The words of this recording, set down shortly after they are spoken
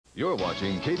You're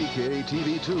watching KDKA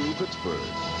TV2 Pittsburgh.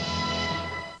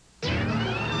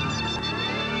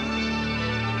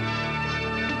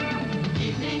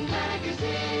 Evening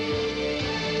Magazine.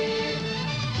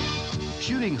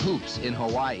 Shooting hoops in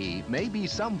Hawaii may be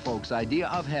some folks' idea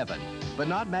of heaven, but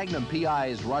not Magnum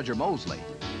PI's Roger Mosley.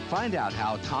 Find out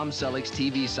how Tom Selleck's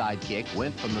TV sidekick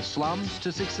went from the slums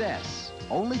to success,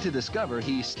 only to discover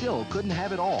he still couldn't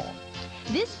have it all.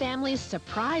 This family's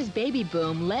surprise baby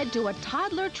boom led to a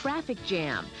toddler traffic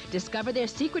jam. Discover their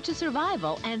secret to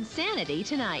survival and sanity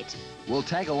tonight. We'll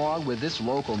tag along with this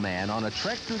local man on a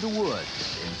trek through the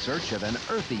woods in search of an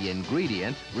earthy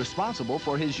ingredient responsible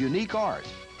for his unique art.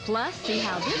 Plus, see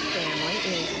how this family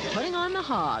is putting on the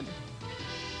hog.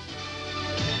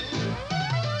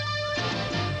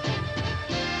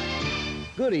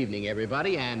 Good evening,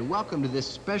 everybody, and welcome to this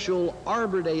special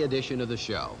Arbor Day edition of the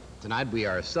show. Tonight we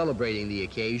are celebrating the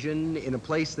occasion in a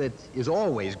place that is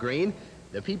always green,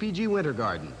 the PPG Winter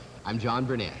Garden. I'm John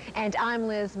Burnett. And I'm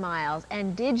Liz Miles.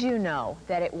 And did you know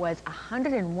that it was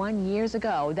 101 years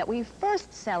ago that we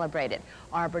first celebrated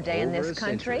Arbor Day in this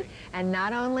country? And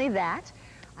not only that,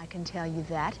 I can tell you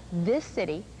that this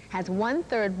city has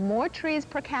 1/3 more trees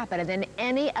per capita than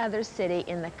any other city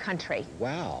in the country.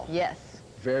 Wow. Yes.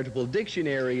 Veritable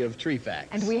dictionary of tree facts.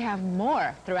 And we have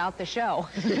more throughout the show.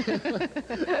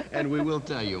 And we will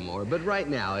tell you more. But right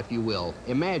now, if you will,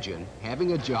 imagine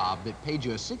having a job that paid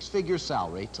you a 6-figure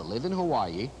salary to live in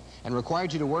Hawaii and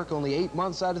required you to work only 8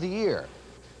 months out of the year.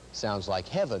 Sounds like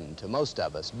heaven to most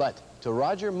of us, but to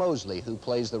Roger Mosley, who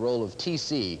plays the role of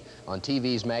TC on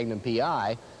TV's Magnum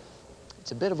PI,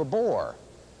 it's a bit of a bore.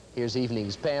 Here's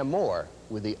evening's Pam Moore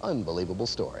with the unbelievable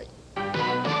story.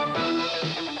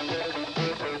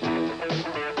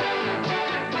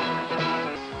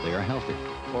 They are healthy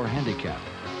or handicapped,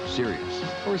 serious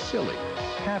or silly,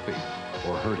 happy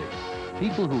or hurting.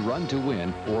 People who run to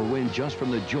win or win just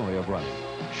from the joy of running.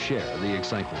 Share the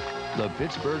excitement. The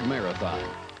Pittsburgh Marathon.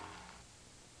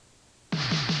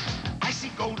 I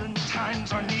see golden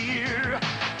times are near.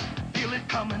 Feel it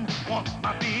coming, want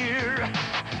my beer.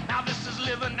 Now this is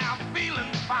living, now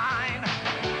feeling fine.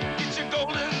 Get your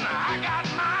golden, I got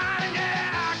mine.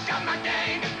 Yeah, I got my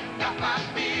gang, got my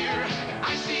beer.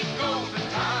 I see golden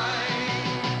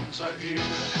times are here.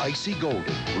 Icy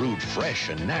Golden, brewed fresh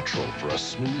and natural for a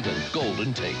smooth and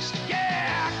golden taste.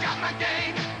 Yeah, I got my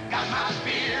gang, got my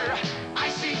beer. I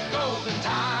see golden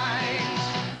times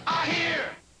are here.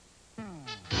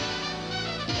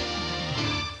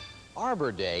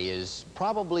 Arbor Day is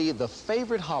probably the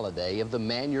favorite holiday of the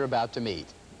man you're about to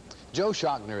meet. Joe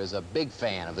Schochner is a big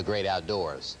fan of the great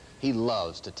outdoors. He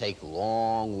loves to take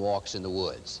long walks in the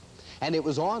woods. And it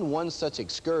was on one such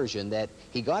excursion that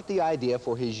he got the idea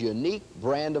for his unique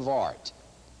brand of art.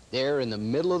 There in the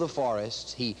middle of the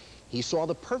forest, he saw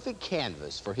the perfect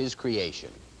canvas for his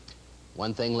creation.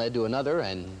 One thing led to another,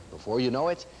 and before you know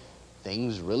it,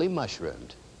 things really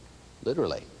mushroomed.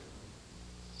 Literally.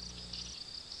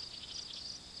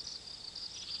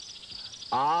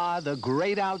 Ah, the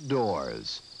great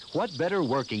outdoors. What better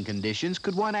working conditions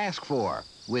could one ask for,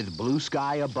 with blue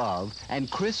sky above and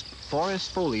crisp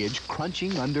forest foliage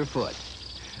crunching underfoot?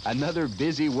 Another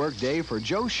busy work day for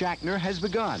Joe Schochner has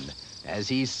begun as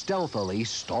he stealthily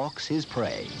stalks his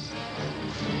prey.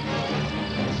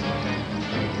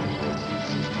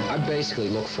 I basically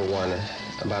look for one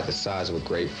about the size of a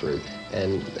grapefruit,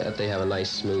 and that they have a nice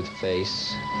smooth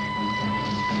face.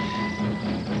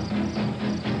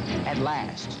 At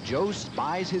last, Joe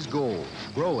spies his goal,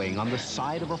 growing on the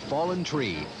side of a fallen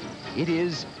tree. It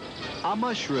is a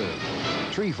mushroom.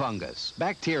 Tree fungus,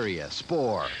 bacteria,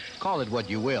 spore, call it what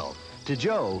you will. To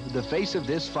Joe, the face of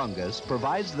this fungus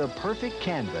provides the perfect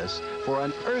canvas for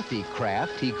an earthy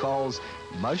craft he calls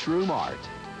mushroom art.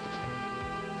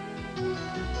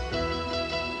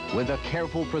 With the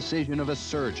careful precision of a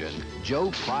surgeon,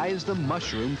 Joe pries the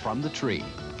mushroom from the tree.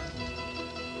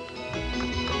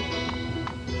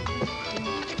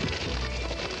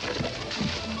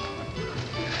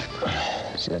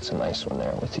 See, that's a nice one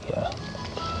there with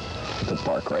the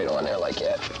bark right on there like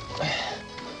that.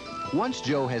 Once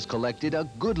Joe has collected a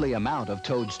goodly amount of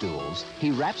toadstools, he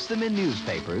wraps them in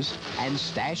newspapers and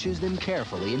stashes them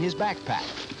carefully in his backpack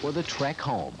for the trek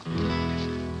home.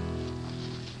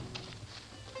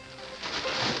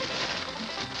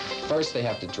 First they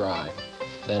have to dry.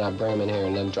 Then I bring them in here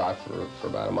and let them dry for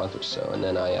about a month or so. And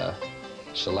then I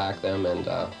shellac them and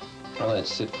I let it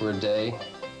sit for a day.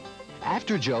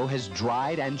 After Joe has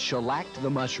dried and shellacked the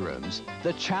mushrooms,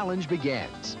 the challenge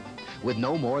begins. With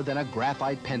no more than a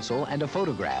graphite pencil and a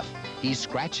photograph, he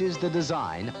scratches the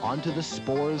design onto the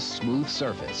spore's smooth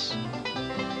surface.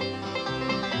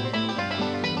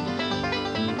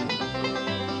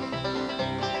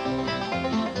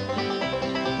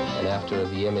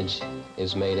 after the image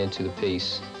is made into the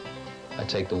piece, I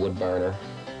take the wood burner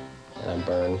and I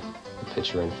burn the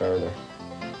picture in further.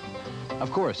 Of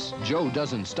course, Joe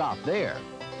doesn't stop there.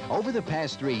 Over the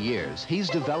past 3 years, he's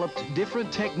developed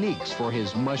different techniques for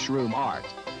his mushroom art.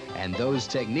 And those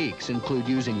techniques include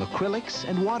using acrylics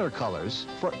and watercolors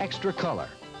for extra color.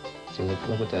 See,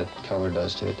 look what that color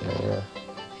does to it there, yeah.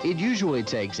 It usually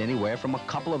takes anywhere from a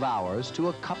couple of hours to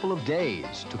a couple of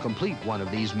days to complete one of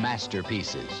these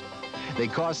masterpieces. They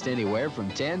cost anywhere from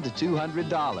 $10 to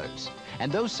 $200.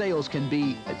 And those sales can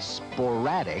be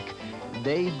sporadic.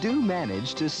 They do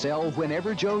manage to sell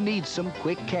whenever Joe needs some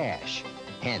quick cash.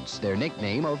 Hence their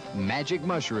nickname of Magic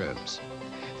Mushrooms.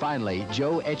 Finally,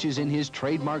 Joe etches in his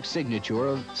trademark signature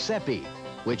of Seppi,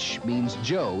 which means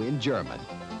Joe in German.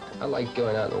 I like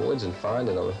going out in the woods and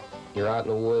finding them. You're out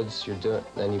in the woods,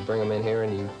 then you bring them in here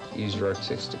and you use your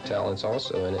artistic talents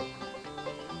also in it.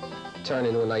 Turn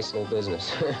into a nice little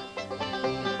business.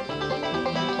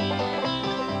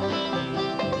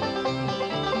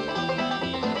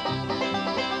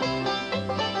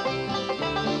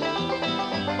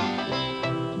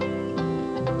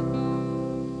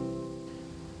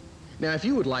 Now, if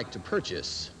you would like to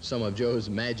purchase some of Joe's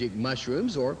magic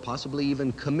mushrooms or possibly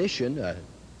even commission a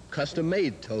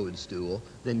custom-made toadstool,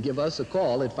 then give us a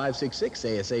call at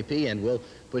 566-ASAP and we'll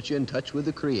put you in touch with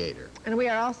the creator. And we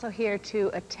are also here to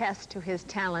attest to his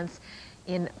talents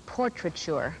in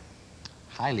portraiture.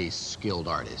 Highly skilled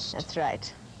artist. That's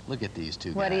right. Look at these two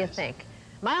guys. What do you think?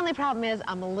 My only problem is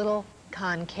I'm a little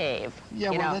concave.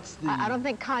 Yeah, you well, know, that's the... I don't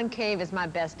think concave is my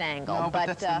best angle. No, but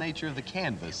that's the nature of the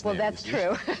canvas. Well, there, that's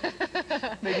true.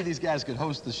 Maybe these guys could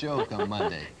host the show come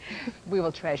Monday. We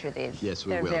will treasure these. Yes,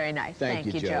 we They're will. They're very nice. Thank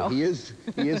you, Joe. He is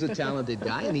a talented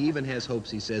guy, and he even has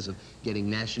hopes, he says, of getting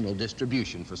national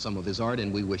distribution for some of his art,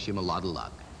 and we wish him a lot of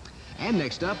luck. And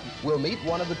next up, we'll meet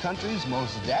one of the country's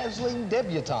most dazzling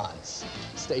debutantes.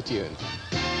 Stay tuned.